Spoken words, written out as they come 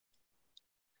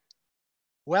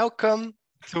Welcome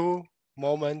to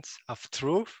Moments of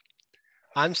Truth.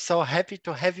 I'm so happy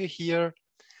to have you here.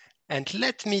 And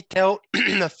let me tell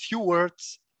a few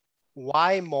words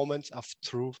why Moments of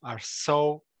Truth are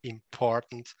so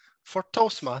important for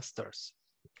Toastmasters.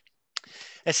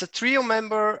 As a trio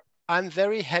member, I'm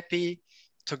very happy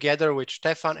together with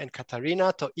Stefan and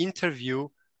Katharina to interview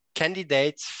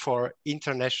candidates for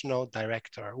international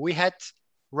director. We had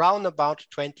round about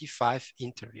 25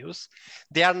 interviews.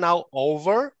 They are now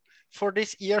over for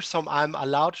this year, so I'm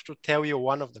allowed to tell you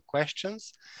one of the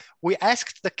questions. We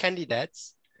asked the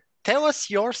candidates, tell us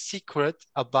your secret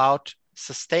about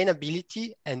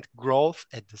sustainability and growth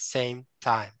at the same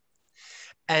time.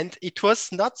 And it was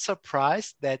not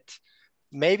surprised that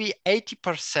maybe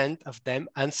 80% of them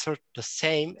answered the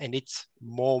same, and it's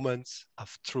moments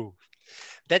of truth.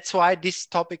 That's why this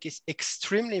topic is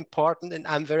extremely important, and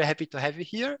I'm very happy to have you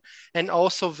here, and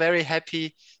also very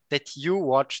happy that you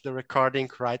watch the recording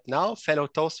right now, fellow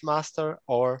Toastmaster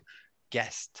or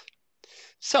guest.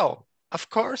 So, of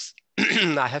course,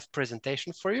 I have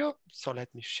presentation for you, so let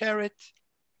me share it.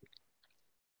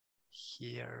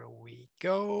 Here we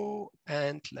go,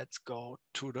 and let's go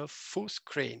to the full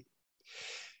screen.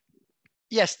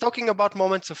 Yes, talking about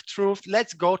moments of truth,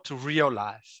 let's go to real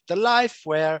life, the life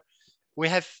where we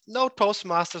have no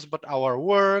Toastmasters, but our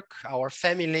work, our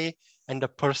family, and the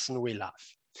person we love.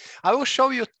 I will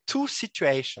show you two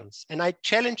situations, and I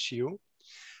challenge you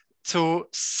to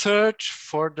search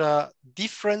for the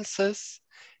differences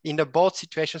in the both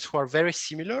situations who are very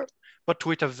similar, but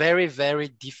with a very, very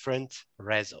different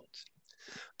result.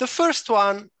 The first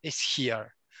one is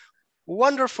here.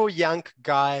 Wonderful young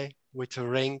guy with a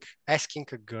ring asking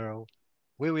a girl,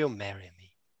 will you marry me?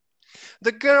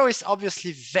 The girl is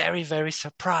obviously very, very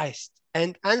surprised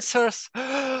and answers,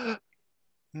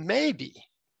 maybe,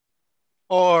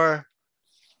 or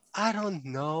I don't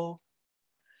know,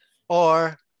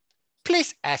 or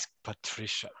please ask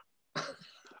Patricia,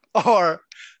 or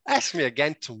ask me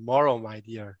again tomorrow, my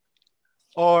dear,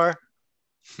 or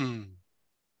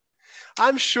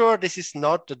I'm sure this is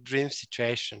not the dream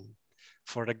situation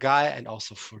for the guy and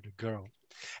also for the girl.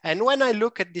 And when I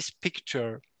look at this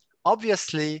picture,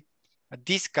 obviously,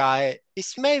 this guy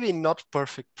is maybe not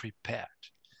perfect prepared.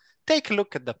 Take a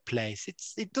look at the place.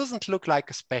 It doesn't look like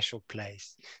a special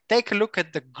place. Take a look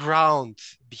at the ground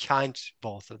behind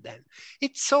both of them.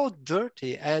 It's so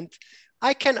dirty, and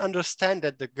I can understand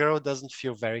that the girl doesn't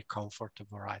feel very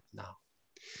comfortable right now.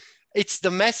 It's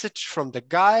the message from the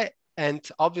guy, and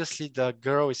obviously the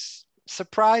girl is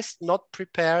surprised, not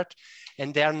prepared,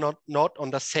 and they are not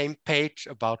on the same page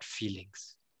about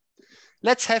feelings.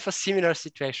 Let's have a similar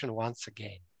situation once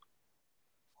again.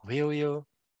 Will you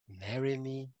marry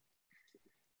me?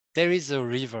 There is a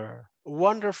river,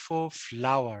 wonderful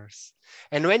flowers.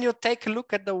 And when you take a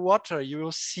look at the water, you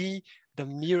will see the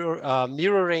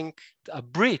mirroring a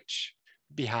bridge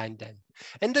behind them.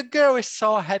 And the girl is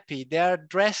so happy. They are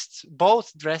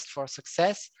both dressed for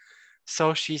success.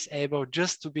 So she's able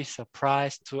just to be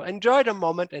surprised, to enjoy the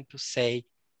moment and to say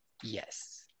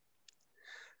yes.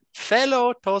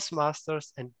 Fellow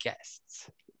Toastmasters and guests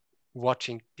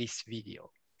watching this video,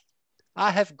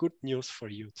 I have good news for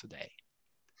you today.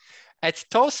 At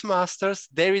Toastmasters,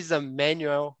 there is a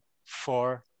manual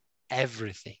for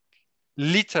everything,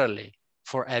 literally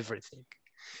for everything.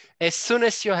 As soon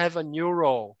as you have a new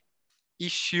role,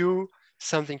 issue,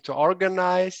 something to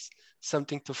organize,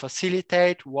 something to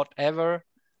facilitate, whatever,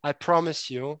 I promise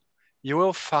you, you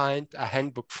will find a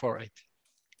handbook for it.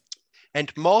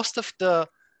 And most of the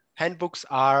handbooks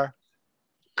are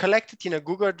collected in a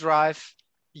Google Drive.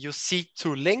 You see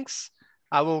two links.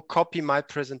 I will copy my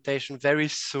presentation very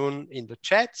soon in the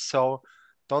chat, so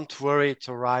don't worry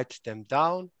to write them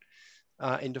down.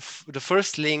 The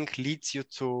first link leads you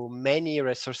to many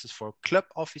resources for club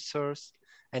officers,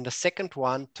 and the second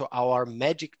one to our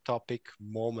magic topic,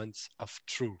 Moments of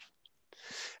Truth.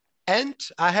 And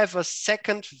I have a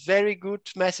second very good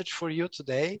message for you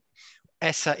today.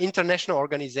 As an international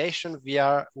organization, we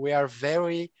are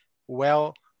very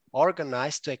well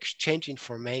organized to exchange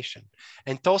information.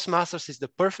 And Toastmasters is the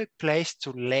perfect place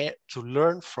to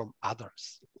learn from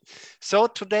others. So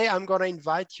today I'm going to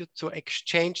invite you to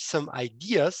exchange some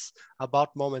ideas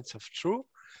about moments of truth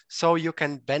so you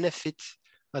can benefit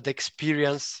the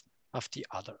experience of the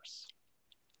others.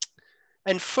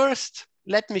 And first,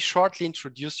 let me shortly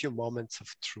introduce you moments of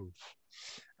truth.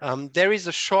 There is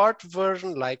a short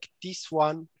version like this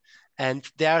one, and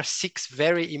there are 6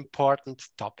 very important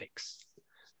topics.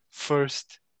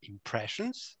 First,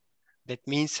 impressions. That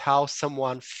means how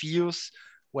someone feels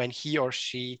when he or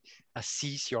she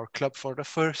sees your club for the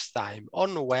first time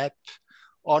on the web,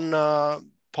 on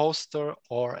poster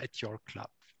or at your club.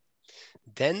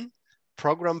 Then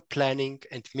program planning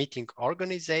and meeting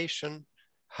organization.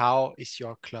 How is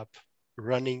your club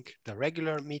running the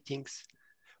regular meetings?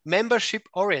 Membership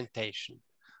orientation.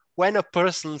 When a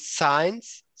person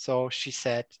signs, so she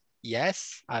said,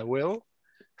 yes, I want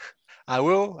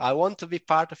to be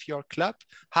part of your club.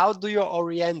 How do you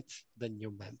orient the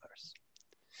new members?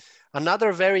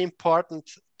 Another very important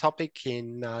topic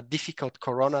in difficult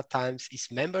Corona times is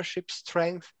membership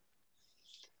strength.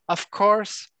 Of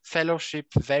course, fellowship,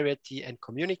 variety, and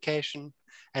communication.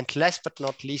 And last but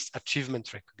not least,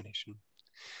 achievement recognition.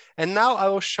 And now I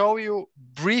will show you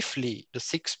briefly the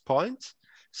 6 points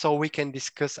so we can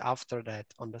discuss after that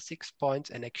on the 6 points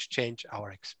and exchange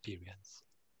our experience.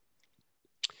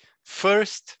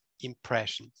 First,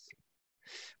 impressions.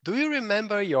 Do you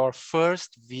remember your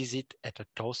first visit at a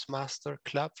Toastmaster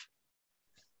club?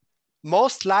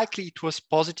 Most likely it was a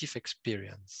positive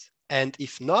experience. And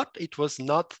if not, it was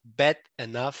not bad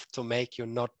enough to make you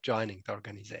not joining the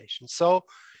organization. So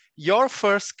your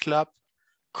first club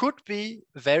could be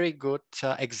a very good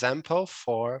example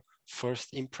for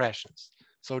first impressions.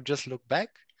 So just look back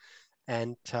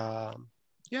and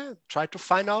try to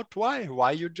find out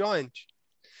why you joined.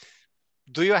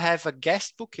 Do you have a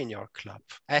guest book in your club?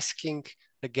 Asking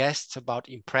the guests about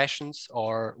impressions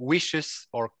or wishes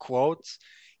or quotes.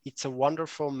 It's a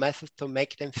wonderful method to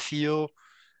make them feel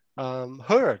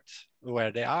heard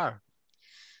where they are.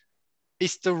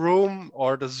 Is the room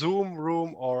or the Zoom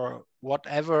room or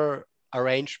whatever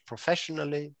arranged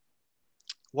professionally?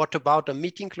 What about a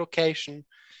meeting location?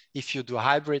 If you do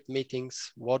hybrid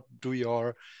meetings, what do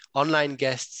your online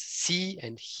guests see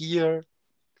and hear?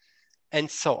 And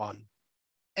so on.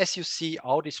 As you see,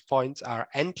 all these points are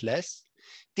endless.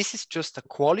 This is just a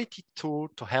quality tool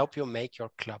to help you make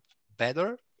your club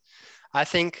better. I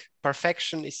think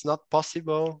perfection is not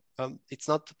possible. It's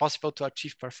not possible to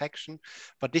achieve perfection,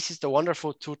 but this is the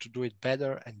wonderful tool to do it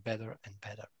better and better and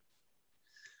better.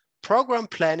 Program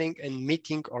planning and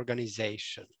meeting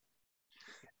organization.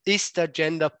 Is the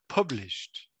agenda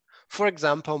published? For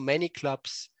example, many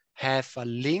clubs have a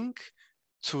link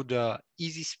to the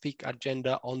Easy Speak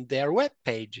agenda on their web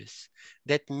pages.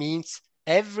 That means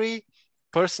every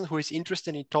person who is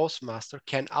interested in Toastmaster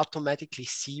can automatically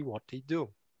see what they do.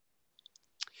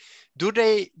 Do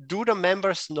the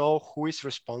members know who is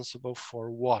responsible for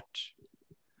what?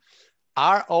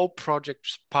 Are all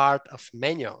projects part of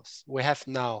manuals? We have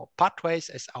now Pathways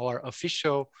as our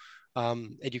official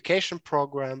education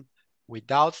program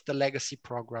without the legacy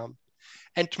program.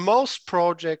 And most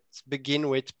projects begin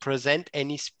with present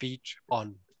any speech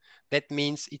on. That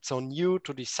means it's on you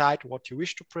to decide what you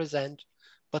wish to present,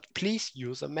 but please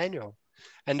use a manual.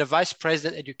 And the Vice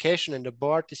President Education and the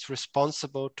board is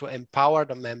responsible to empower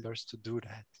the members to do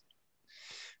that.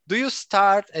 Do you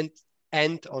start and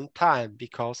end on time?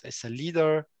 Because as a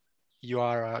leader, you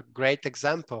are a great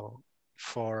example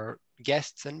for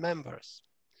guests and members.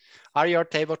 Are your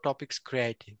table topics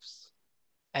creatives?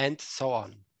 And so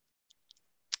on.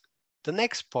 The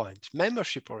next point,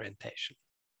 membership orientation.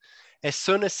 As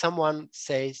soon as someone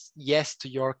says yes to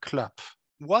your club,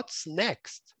 what's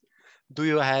next? Do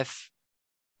you have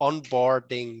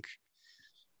onboarding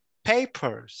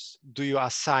papers? Do you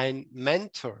assign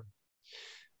mentor?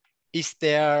 Is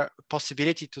there a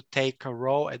possibility to take a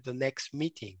role at the next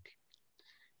meeting?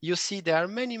 You see, there are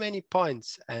many, many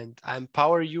points, and I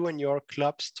empower you and your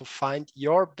clubs to find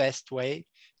your best way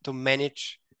to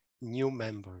manage new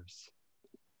members.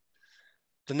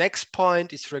 The next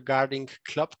point is regarding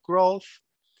club growth.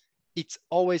 It's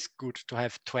always good to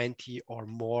have 20 or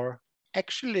more.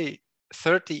 Actually,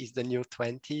 30 is the new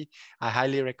 20. I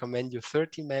highly recommend you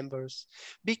 30 members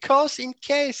because in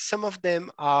case some of them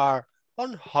are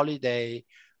on holiday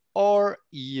or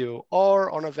ill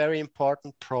or on a very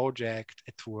important project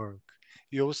at work,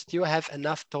 you'll still have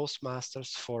enough Toastmasters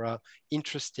for an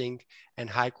interesting and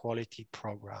high quality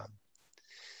program.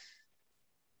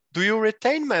 Do you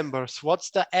retain members?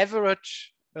 What's the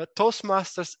average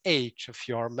Toastmasters age of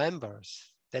your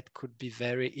members? That could be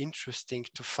very interesting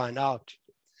to find out.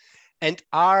 And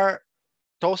are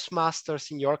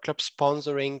Toastmasters in your club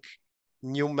sponsoring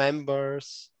new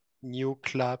members, new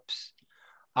clubs?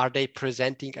 Are they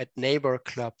presenting at neighbor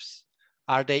clubs?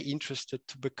 Are they interested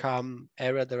to become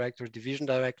area director, division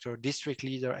director, district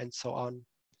leader, and so on?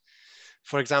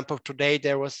 For example, today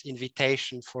there was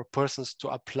invitation for persons to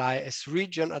apply as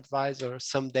region advisor.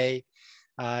 Someday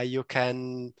you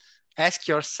can ask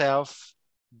yourself,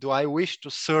 do I wish to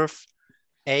serve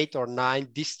 8 or 9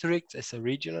 districts as a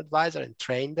region advisor and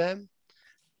train them?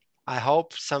 I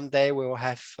hope someday we will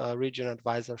have a region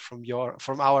advisor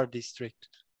from our district.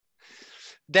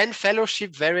 Then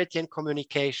fellowship, variety, and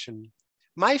communication.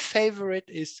 My favorite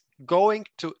is going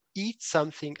to eat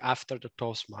something after the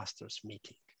Toastmasters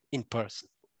meeting in person.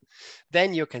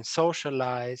 Then you can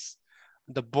socialize.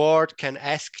 The board can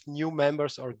ask new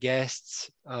members or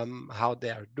guests how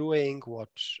they are doing, what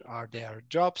are their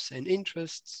jobs and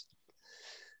interests.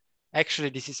 Actually,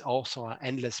 this is also an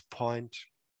endless point.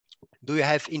 Do you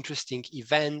have interesting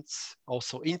events,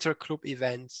 also interclub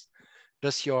events?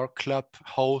 Does your club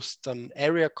host an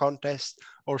area contest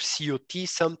or COT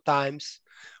sometimes,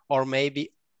 or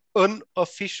maybe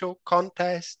unofficial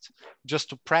contest just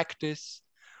to practice?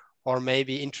 Or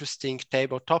maybe interesting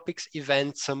table topics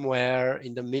event somewhere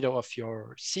in the middle of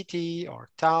your city or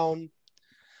town,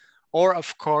 or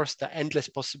of course the endless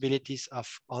possibilities of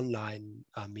online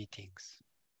meetings.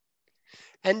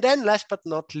 And then last but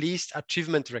not least,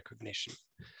 achievement recognition.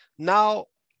 Now,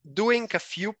 doing a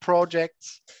few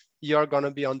projects, you're going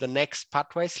to be on the next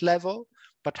pathways level,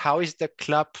 but how is the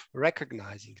club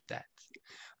recognizing that?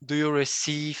 Do you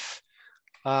receive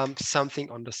something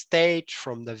on the stage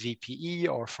from the VPE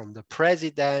or from the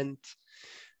president?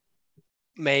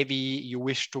 Maybe you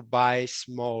wish to buy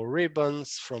small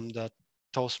ribbons from the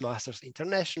Toastmasters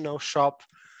International shop,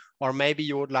 or maybe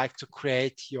you would like to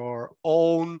create your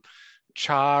own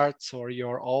charts or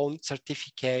your own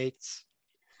certificates.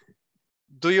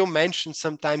 Do you mention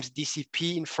sometimes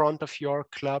DCP in front of your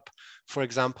club? For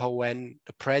example, when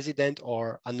the president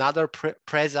or another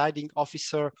presiding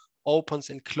officer opens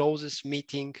and closes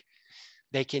meeting,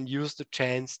 they can use the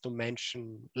chance to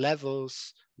mention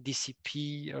levels,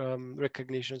 DCP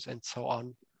recognitions, and so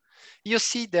on. You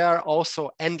see, there are also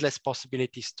endless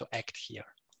possibilities to act here.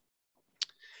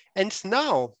 And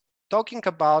now, talking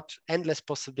about endless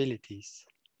possibilities,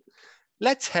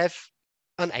 let's have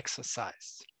an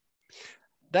exercise.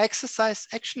 The exercise,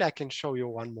 actually, I can show you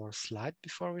one more slide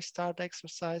before we start the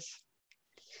exercise.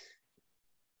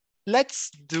 Let's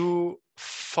do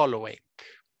following.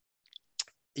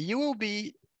 You will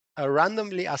be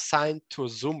randomly assigned to a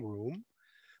Zoom room,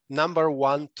 number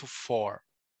 1 to 4.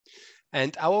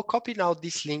 And I will copy now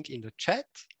this link in the chat.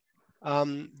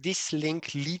 This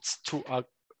link leads to a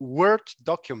Word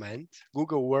document,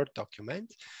 Google Word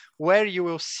document, where you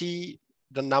will see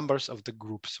the numbers of the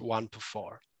groups 1 to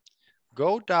 4.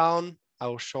 Go down, I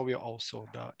will show you also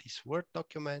this Word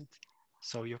document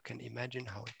so you can imagine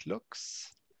how it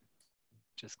looks.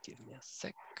 Just give me a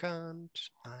second.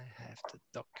 I have the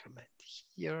document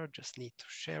here, just need to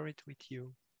share it with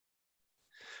you.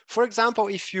 For example,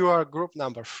 if you are group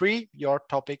number 3, your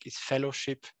topic is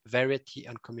fellowship, variety,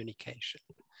 and communication.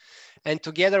 And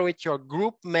together with your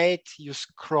group mate, you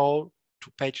scroll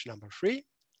to page number 3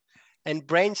 and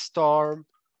brainstorm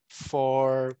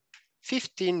for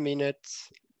 15 minutes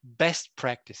best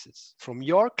practices from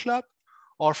your club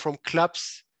or from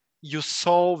clubs you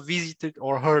saw, visited,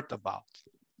 or heard about.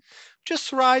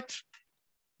 Just write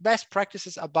best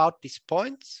practices about these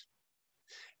points.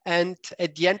 And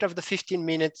at the end of the 15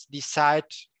 minutes, decide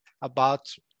about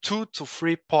 2 to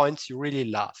 3 points you really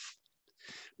love.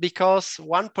 Because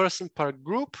one person per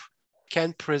group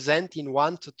can present in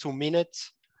 1 to 2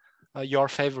 minutes your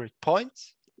favorite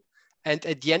points. And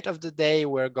at the end of the day,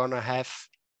 we're gonna have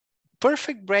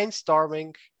perfect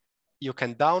brainstorming you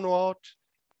can download,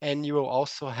 and you will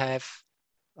also have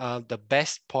the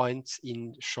best points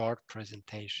in short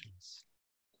presentations.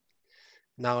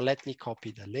 Now let me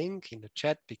copy the link in the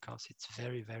chat because it's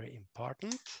very, very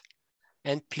important.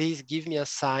 And please give me a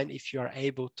sign if you are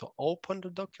able to open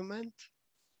the document.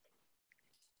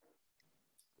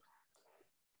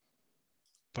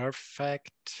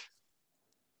 Perfect.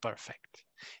 Perfect.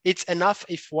 It's enough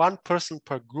if one person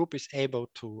per group is able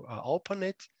to open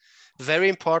it. Very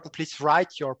important, please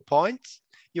write your points.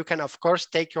 You can, of course,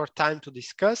 take your time to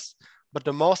discuss, but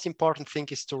the most important thing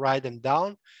is to write them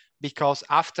down, because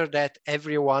after that,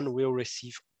 everyone will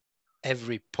receive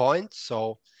every point.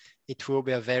 So it will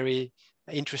be a very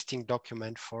interesting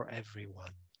document for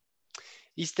everyone.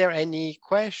 Is there any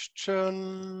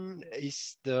question?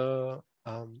 Is the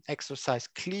exercise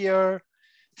clear?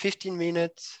 15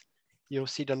 minutes, you'll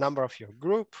see the number of your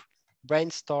group,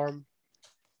 brainstorm,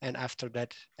 and after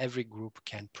that, every group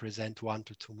can present 1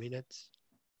 to 2 minutes.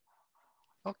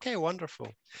 Okay,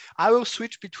 wonderful. I will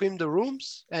switch between the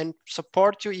rooms and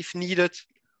support you if needed,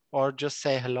 or just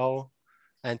say hello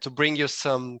and to bring you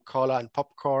some cola and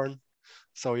popcorn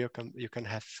so you can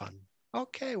have fun.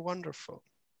 Okay, wonderful.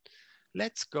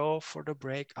 Let's go for the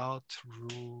breakout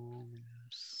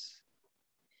rooms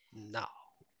now.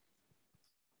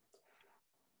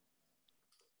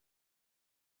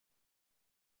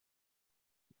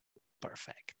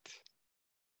 Perfect.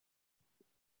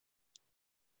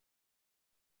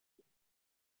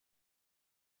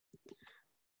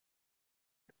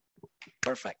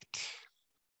 Perfect.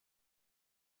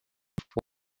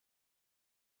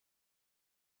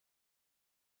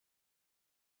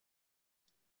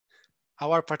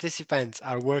 Our participants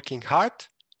are working hard,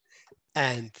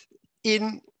 and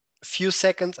in a few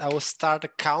seconds, I will start a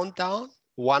countdown,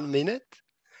 1 minute,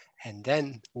 and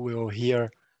then we will hear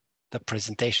the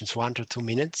presentations, 1 to 2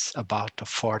 minutes about the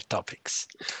 4 topics.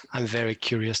 I'm very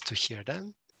curious to hear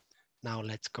them. Now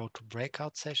let's go to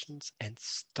breakout sessions and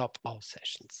stop all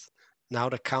sessions. Now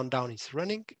the countdown is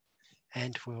running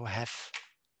and we will have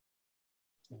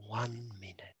 1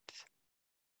 minute.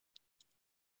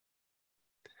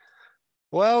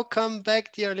 Welcome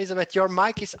back, dear Elizabeth. Your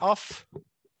mic is off.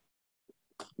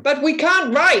 But we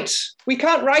can't write. We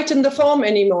can't write in the form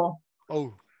anymore.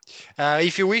 Oh,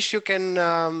 if you wish, you can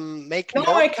make no,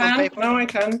 notes I can. on paper. No, I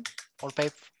can. On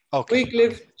paper. Okay. We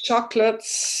live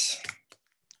chocolates.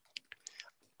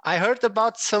 I heard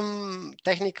about some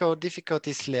technical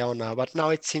difficulties, Leona, but now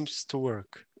it seems to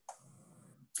work.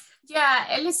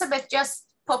 Yeah, Elizabeth just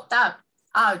popped out.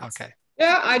 Okay.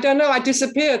 Yeah, I don't know. I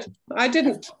disappeared. I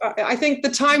didn't. I think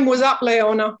the time was up,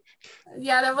 Leona.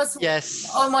 Yeah, there was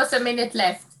almost a minute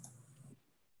left.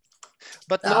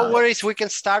 But no worries, we can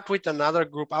start with another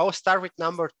group. I will start with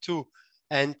number 2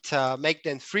 and make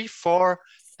them 3, 4,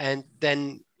 and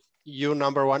then you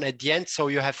number 1 at the end, so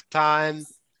you have time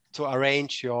to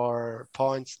arrange your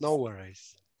points. No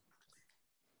worries.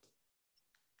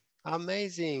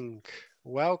 Amazing.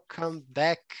 Welcome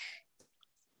back.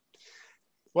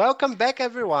 Welcome back,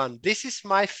 everyone. This is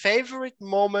my favorite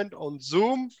moment on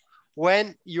Zoom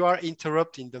when you are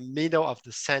interrupted in the middle of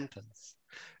the sentence.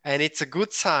 And it's a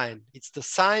good sign. It's the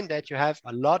sign that you have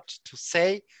a lot to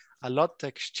say, a lot to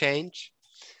exchange.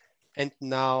 And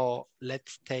now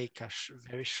let's take a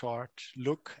very short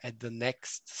look at the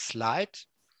next slide.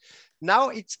 Now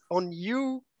it's on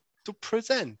you to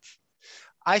present.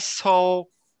 I saw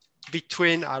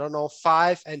between, I don't know,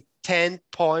 5 and 10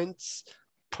 points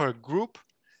per group.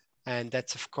 And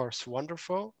that's of course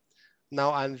wonderful.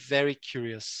 Now I'm very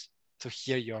curious to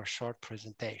hear your short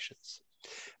presentations.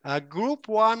 Group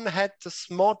 1 had a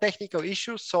small technical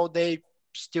issue, so they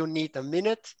still need a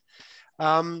minute.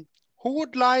 Who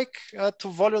would like to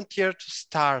volunteer to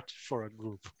start for a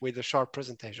group with a short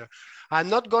presentation? I'm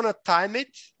not gonna time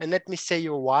it, and let me say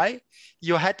you why.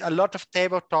 You had a lot of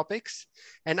table topics,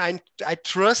 and I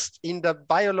trust in the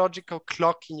biological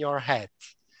clock in your head.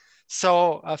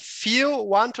 So feel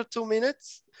 1 to 2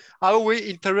 minutes. I will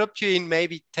interrupt you in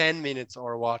maybe 10 minutes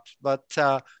or what, but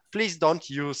please don't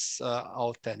use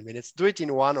all 10 minutes. Do it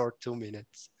in 1 or 2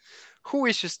 minutes. Who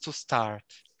wishes to start?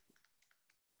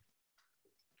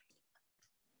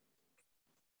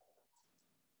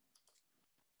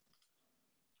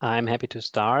 I'm happy to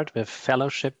start with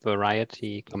fellowship,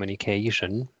 variety,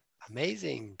 communication.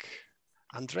 Amazing.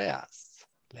 Andreas,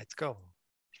 let's go.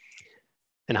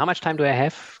 And how much time do I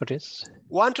have for this?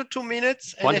 1 to 2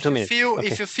 minutes. And 1 to if 2 you minutes. feel Okay.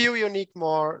 if you feel you need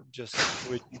more, just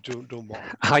do more.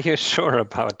 Are you sure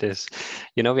about this?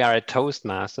 You know, we are at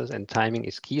Toastmasters and timing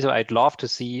is key. So I'd love to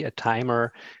see a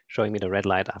timer showing me the red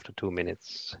light after 2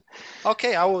 minutes.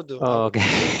 Okay, I will do.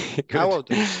 Okay, good. I will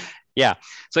do. Yeah.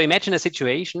 So imagine a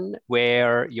situation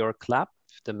where your club,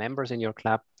 the members in your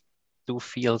club, do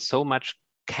feel so much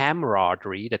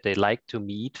camaraderie that they like to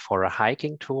meet for a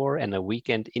hiking tour and a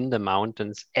weekend in the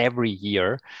mountains every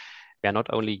year, where not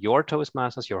only your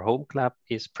Toastmasters, your home club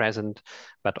is present,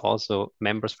 but also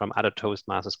members from other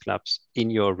Toastmasters clubs in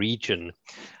your region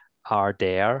are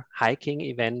there. Hiking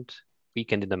event,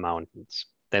 weekend in the mountains.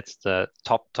 That's the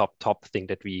top thing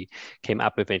that we came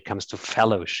up with when it comes to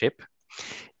fellowship.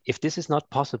 If this is not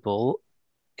possible,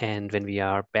 and when we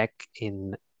are back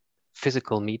in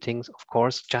physical meetings, of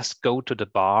course, just go to the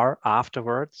bar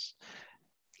afterwards,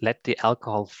 let the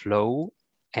alcohol flow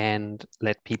and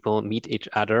let people meet each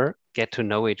other, get to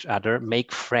know each other,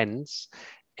 make friends,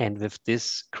 and with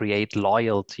this create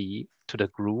loyalty to the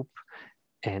group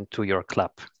and to your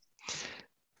club.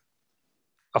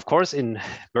 Of course, in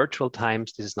virtual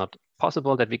times, this is not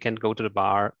possible that we can go to the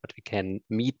bar, but we can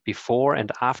meet before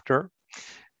and after,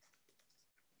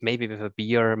 maybe with a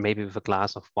beer, maybe with a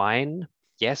glass of wine.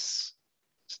 Yes,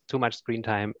 too much screen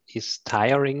time is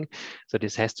tiring, so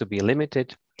this has to be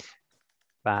limited,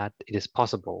 but it is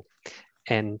possible.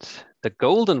 And the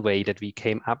golden way that we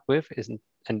came up with is,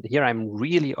 and here I'm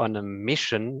really on a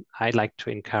mission, I like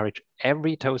to encourage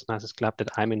every Toastmasters club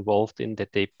that I'm involved in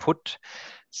that they put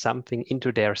something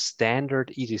into their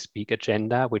standard Easy Speak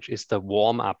agenda, which is the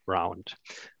warm-up round,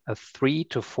 a 3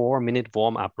 to 4 minute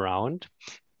warm-up round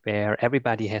where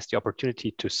everybody has the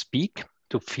opportunity to speak,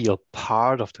 to feel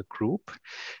part of the group,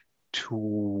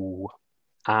 to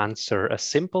answer a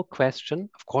simple question,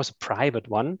 of course, a private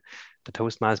one. The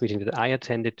Toastmasters meeting that I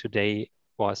attended today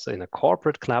was in a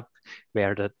corporate club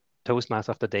where the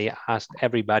Toastmaster of the day asked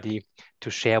everybody to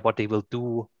share what they will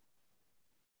do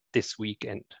this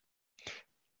weekend.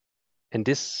 And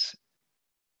this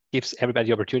gives everybody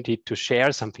the opportunity to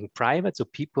share something private. So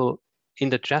people in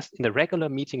the regular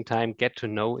meeting time get to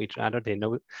know each other. They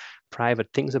know private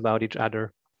things about each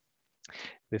other.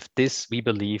 With this, we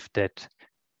believe that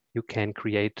you can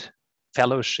create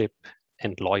fellowship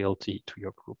and loyalty to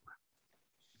your group.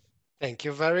 Thank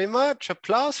you very much.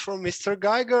 Applause from Mr.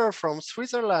 Geiger from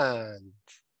Switzerland.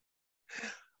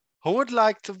 Who would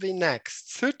like to be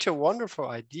next? Such a wonderful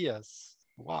ideas.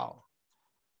 Wow.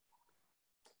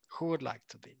 Who would like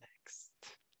to be next?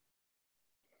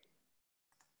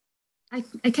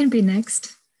 I can be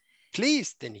next.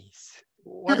 Please, Denise.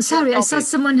 Sorry, I saw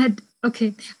someone had,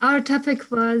 okay. Our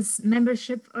topic was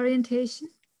membership orientation.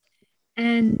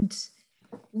 And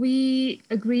we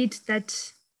agreed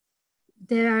that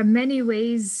there are many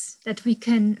ways that we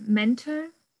can mentor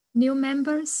new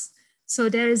members. So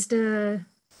there is the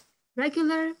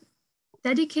regular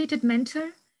dedicated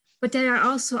mentor, but there are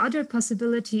also other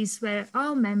possibilities where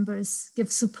all members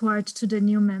give support to the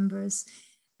new members.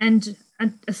 And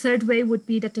a third way would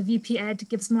be that the VP Ed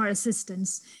gives more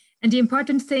assistance. And the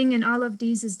important thing in all of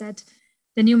these is that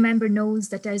the new member knows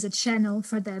that there is a channel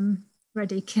for them where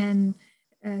they can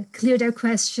clear their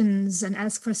questions and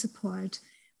ask for support,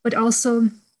 but also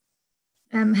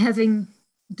having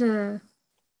the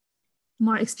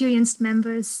more experienced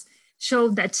members show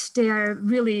that they are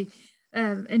really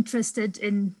interested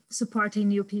in supporting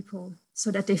new people so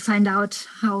that they find out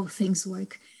how things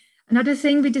work. Another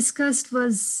thing we discussed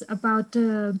was about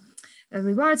the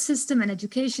reward system and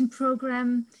education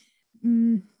program,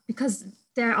 because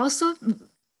there are also,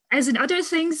 as in other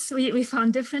things, we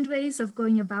found different ways of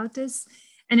going about this.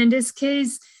 And in this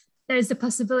case, there is the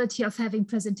possibility of having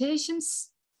presentations,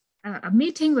 a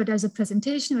meeting where there's a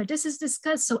presentation where this is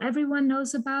discussed so everyone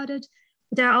knows about it.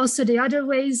 But there are also the other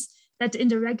ways that in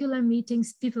the regular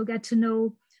meetings, people get to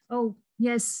know, oh,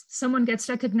 yes, someone gets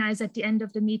recognized at the end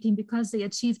of the meeting because they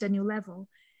achieved a new level.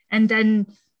 And then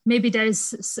maybe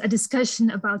there's a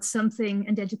discussion about something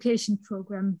in the education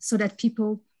program so that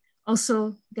people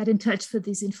also get in touch with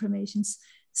these informations.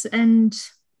 So, and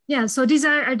yeah, so these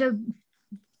are the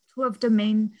two of the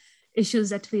main issues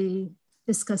that we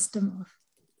discussed them of.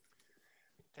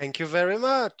 Thank you very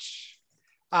much.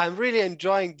 I'm really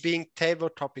enjoying being table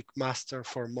topic master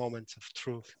for Moments of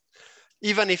Truth,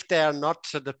 even if they are not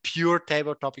the pure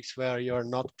table topics where you're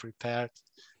not prepared,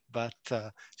 but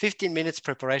 15 minutes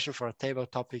preparation for a table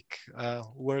topic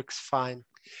works fine.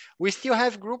 We still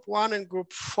have group 1 and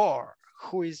group 4.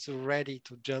 Who is ready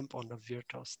to jump on the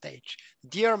virtual stage?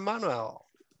 Dear Manuel.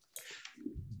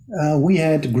 We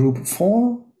had group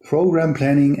 4, program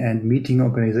planning and meeting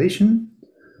organization.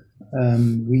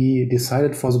 We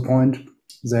decided for the point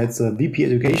that the VP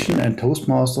Education and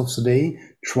Toastmasters of the day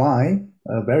try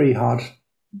very hard,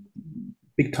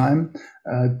 big time,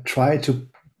 try to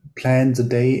plan the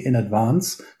day in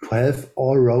advance to have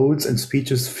all roles and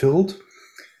speeches filled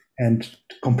and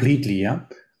completely. Yeah.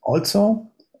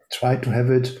 Also, try to have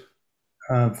it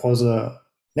for the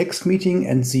next meeting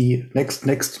and the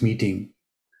next meeting,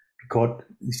 because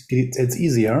it's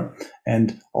easier.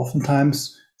 And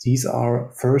oftentimes these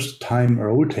are first-time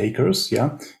role takers.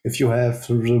 Yeah, if you have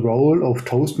the role of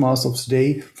Toastmaster of the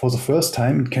day for the first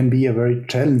time, it can be a very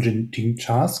challenging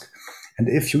task. And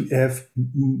if you have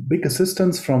big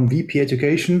assistance from VP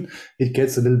Education, it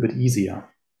gets a little bit easier.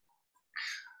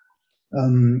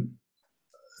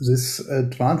 This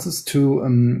advances to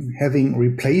having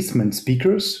replacement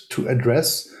speakers to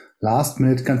address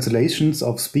last-minute cancellations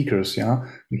of speakers. Yeah,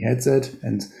 we had that.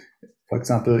 And for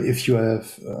example, if you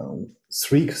have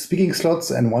 3 speaking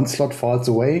slots and 1 slot falls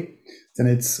away, then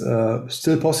it's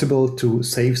still possible to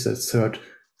save that 3rd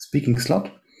speaking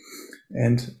slot.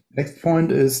 And next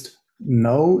point is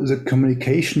know the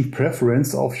communication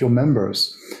preference of your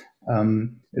members.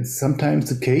 It's sometimes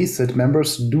the case that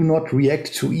members do not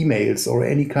react to emails or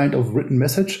any kind of written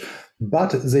message,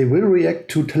 but they will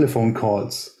react to telephone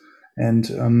calls. And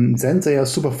then they are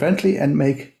super friendly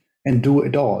and do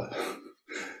it all.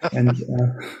 And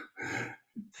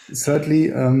thirdly,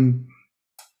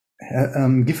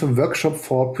 give a workshop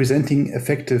for presenting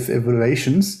effective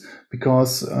evaluations,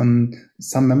 because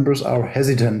some members are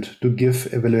hesitant to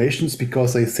give evaluations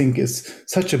because they think it's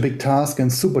such a big task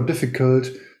and super difficult.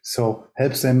 So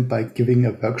help them by giving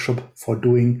a workshop for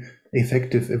doing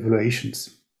effective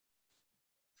evaluations.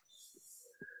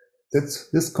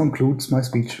 This concludes my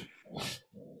speech.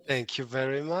 Thank you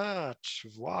very much.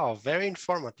 Wow, very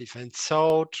informative and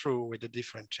so true with the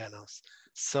different channels.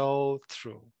 So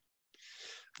true.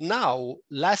 Now,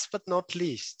 last but not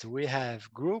least, we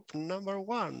have group number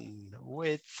 1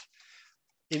 with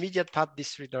immediate path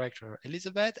district director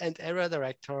Elizabeth and area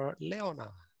director Leona.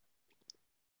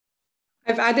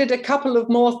 I've added a couple of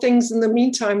more things in the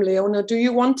meantime, Leona. Do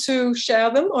you want to share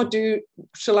them, or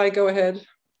shall I go ahead?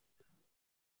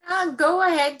 Go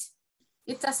ahead.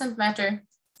 It doesn't matter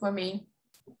for me.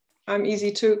 I'm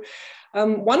easy too.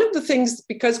 One of the things,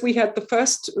 because we had the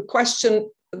first question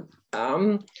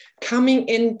coming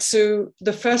into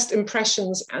the first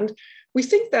impressions, and we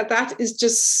think that that is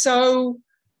just so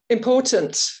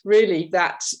important, really,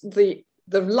 that the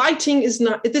lighting is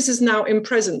not, this is now in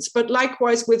presence, but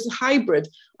likewise with hybrid,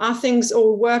 are things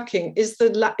all working? Is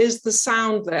the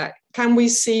sound there? Can we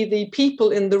see the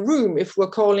people in the room if we're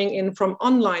calling in from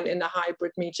online in a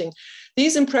hybrid meeting?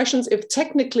 These impressions, if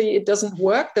technically it doesn't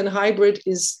work, then hybrid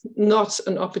is not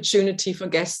an opportunity for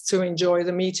guests to enjoy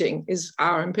the meeting, is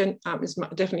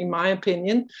definitely my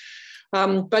opinion.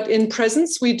 But in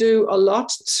presence, we do a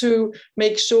lot to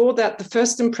make sure that the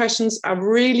first impressions are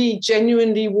really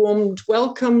genuinely warmed,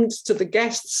 welcomed to the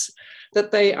guests, that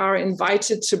they are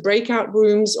invited to breakout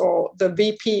rooms, or the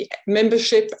VP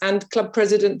membership and club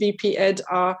president VP Ed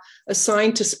are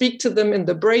assigned to speak to them in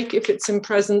the break if it's in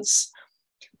presence.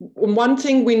 One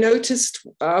thing we noticed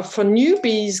for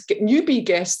newbie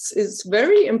guests is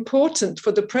very important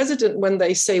for the president when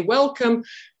they say welcome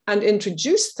and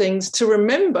introduce things, to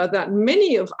remember that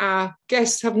many of our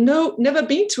guests have never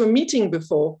been to a meeting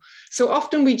before. So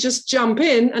often we just jump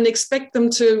in and expect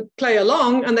them to play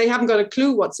along, and they haven't got a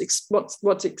clue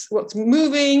what's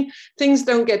moving. Things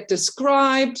don't get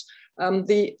described.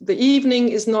 The evening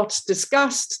is not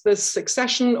discussed, the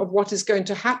succession of what is going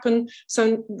to happen.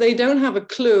 So they don't have a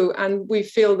clue. And we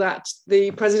feel that the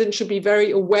president should be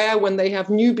very aware when they have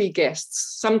newbie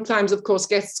guests. Sometimes, of course,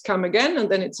 guests come again, and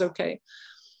then it's okay.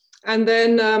 And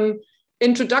then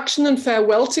introduction and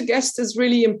farewell to guests is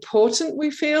really important. We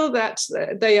feel that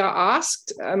they are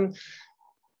asked.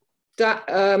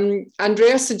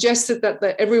 Andrea suggested that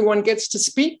everyone gets to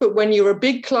speak, but when you're a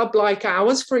big club like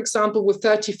ours, for example, with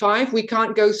 35, we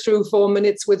can't go through 4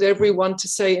 minutes with everyone to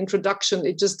say introduction.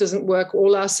 It just doesn't work.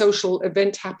 All our social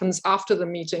event happens after the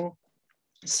meeting.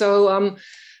 So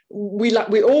we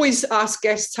always ask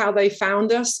guests how they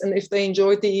found us and if they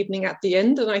enjoyed the evening at the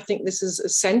end. And I think this is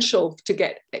essential to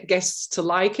get guests to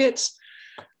like it.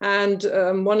 And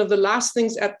one of the last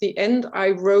things at the end, I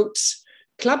wrote,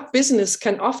 club business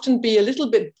can often be a little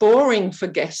bit boring for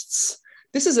guests.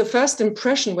 This is a first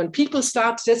impression. When people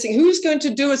start saying, who's going to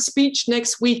do a speech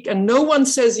next week? And no one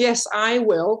says, yes, I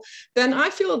will. Then I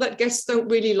feel that guests don't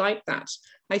really like that.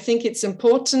 I think it's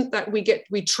important that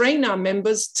we train our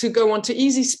members to go on to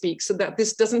Easy Speak, so that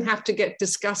this doesn't have to get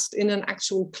discussed in an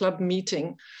actual club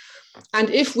meeting. And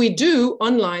if we do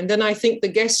online, then I think the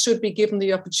guests should be given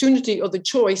the opportunity or the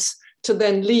choice to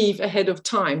then leave ahead of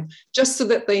time, just so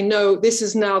that they know this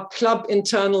is now club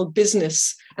internal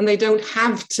business and they don't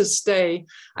have to stay.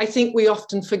 I think we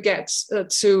often forget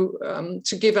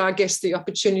to give our guests the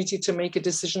opportunity to make a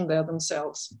decision there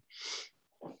themselves.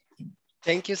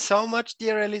 Thank you so much,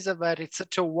 dear Elizabeth. It's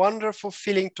such a wonderful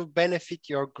feeling to benefit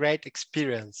your great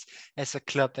experience as a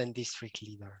club and district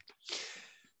leader.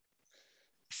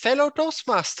 Fellow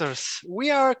Toastmasters,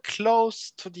 we are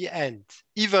close to the end,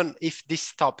 even if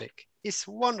this topic is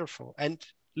wonderful and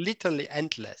literally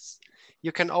endless.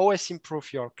 You can always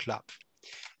improve your club.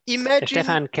 Imagine,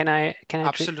 Stefan, can I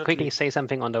quickly say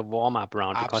something on the warm-up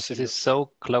round, because this is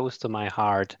so close to my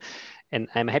heart. And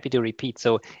I'm happy to repeat.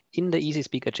 So in the Easy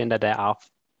Speak agenda, there are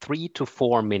 3 to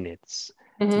 4 minutes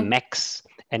max.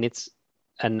 And it's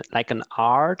like an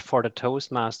art for the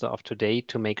Toastmaster of today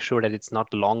to make sure that it's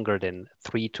not longer than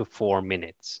 3 to 4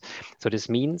 minutes. So this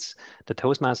means the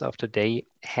Toastmaster of today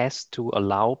has to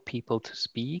allow people to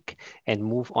speak and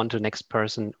move on to the next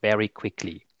person very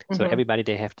quickly. So everybody,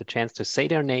 they have the chance to say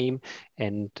their name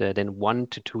and then 1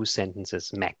 to 2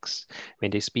 sentences max.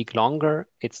 When they speak longer,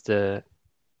 it's the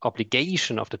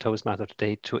obligation of the Toastmaster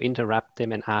today to interrupt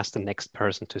them and ask the next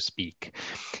person to speak.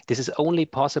 This is only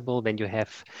possible when you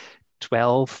have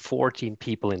 12, 14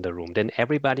 people in the room. Then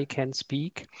everybody can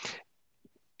speak.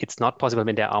 It's not possible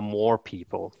when there are more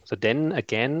people. So then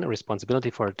again, responsibility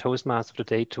for a Toastmaster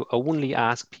today to only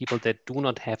ask people that do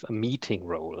not have a meeting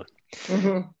role.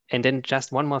 And then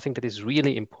just one more thing that is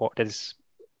really important, that is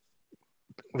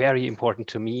very important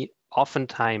to me.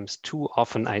 Oftentimes, too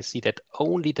often, I see that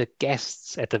only the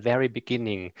guests at the very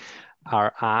beginning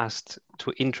are asked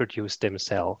to introduce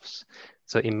themselves.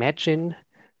 So imagine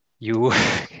you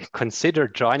consider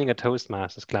joining a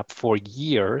Toastmasters club for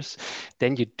years,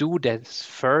 then you do that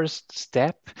first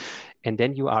step, and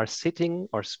then you are sitting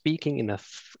or speaking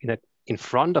in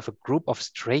front of a group of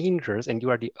strangers, and you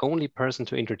are the only person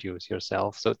to introduce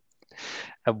yourself. So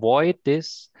avoid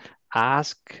this.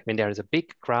 Ask when there is a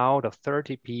big crowd of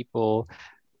 30 people,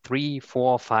 3,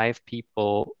 4, 5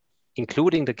 people,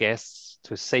 including the guests,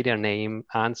 to say their name,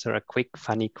 answer a quick,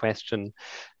 funny question.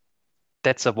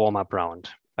 That's a warm-up round,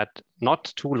 but not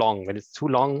too long. When it's too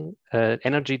long,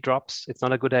 energy drops. It's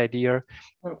not a good idea.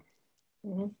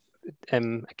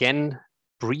 Mm-hmm. Again,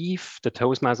 brief the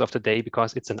Toastmasters of the day,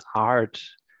 because it's an art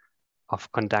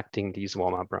of conducting these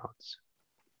warm-up rounds.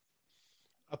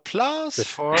 Applause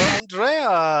for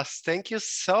Andreas. Thank you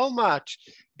so much.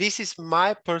 This is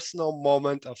my personal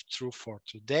moment of truth for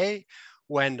today,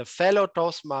 when the fellow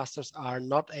Toastmasters are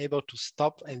not able to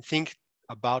stop and think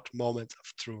about moments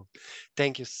of truth.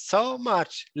 Thank you so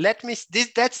much.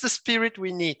 That's the spirit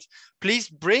we need. Please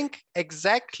bring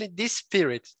exactly this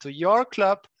spirit to your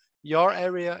club, your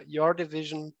area, your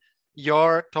division,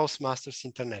 your Toastmasters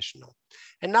International.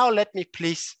 And now let me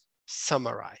please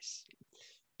summarize.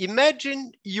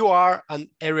 Imagine you are an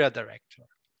area director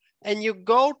and you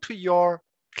go to your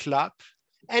club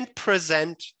and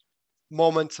present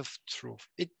moments of truth.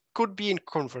 It could be in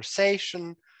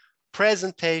conversation,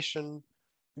 presentation,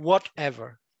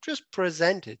 whatever. Just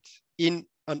present it in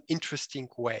an interesting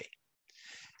way.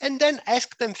 And then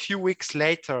ask them a few weeks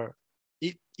later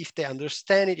if they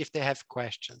understand it, if they have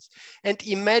questions. And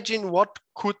imagine what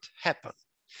could happen.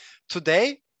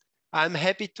 Today, I'm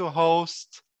happy to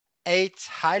host 8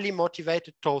 highly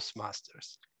motivated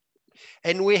Toastmasters.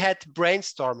 And we had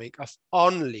brainstorming of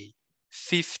only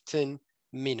 15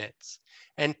 minutes.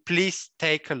 And please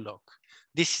take a look.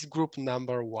 This is group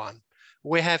number 1.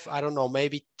 We have, I don't know,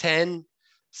 maybe 10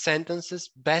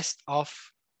 sentences best of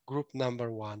group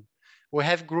number 1. We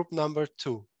have group number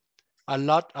 2, a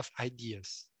lot of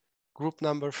ideas. Group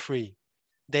number 3,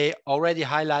 they already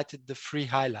highlighted the 3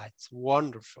 highlights.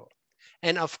 Wonderful.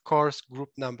 And of course, group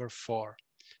number 4.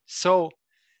 So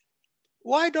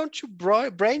why don't you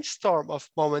brainstorm of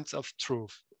moments of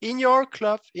truth in your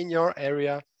club, in your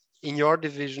area, in your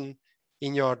division,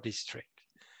 in your district?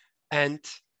 And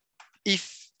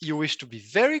if you wish to be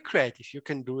very creative, you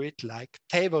can do it like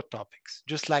table topics,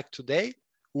 just like today,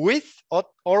 with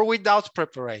or without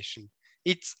preparation.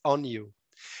 It's on you.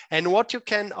 And what you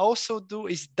can also do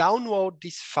is download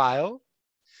this file.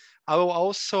 I will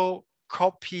also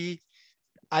copy.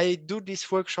 I do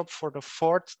this workshop for the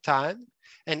 4th time,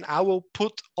 and I will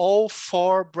put all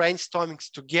 4 brainstormings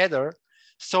together,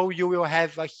 so you will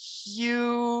have a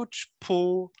huge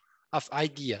pool of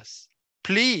ideas.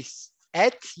 Please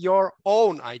add your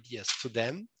own ideas to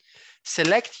them,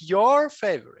 select your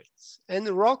favorites, and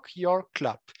rock your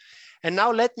club. And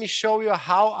now let me show you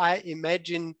how I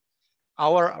imagine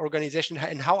our organization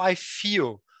and how I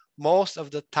feel most of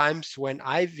the times when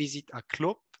I visit a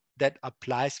club that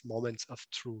applies moments of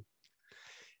truth.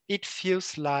 It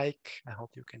feels like, I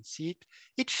hope you can see it,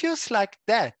 it feels like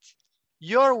that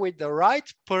you're with the right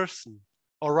person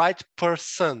or right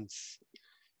persons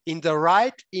in the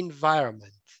right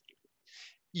environment.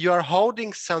 You're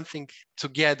holding something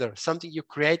together, something you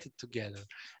created together,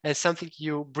 and something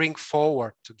you bring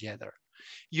forward together.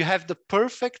 You have the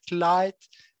perfect light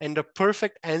and the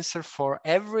perfect answer for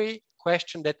every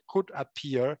question that could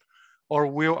appear or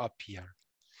will appear.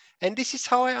 And this is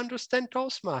how I understand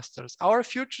Toastmasters. Our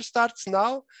future starts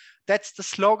now. That's the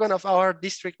slogan of our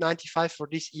District 95 for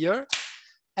this year.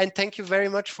 And thank you very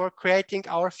much for creating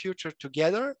our future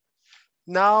together.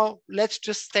 Now, let's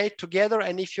just stay together.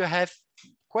 And if you have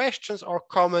questions or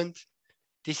comments,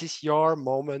 this is your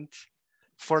moment.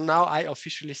 For now, I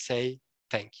officially say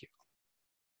thank you.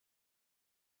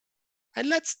 And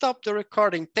let's stop the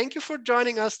recording. Thank you for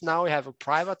joining us. Now we have a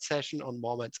private session on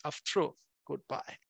moments of truth. Goodbye.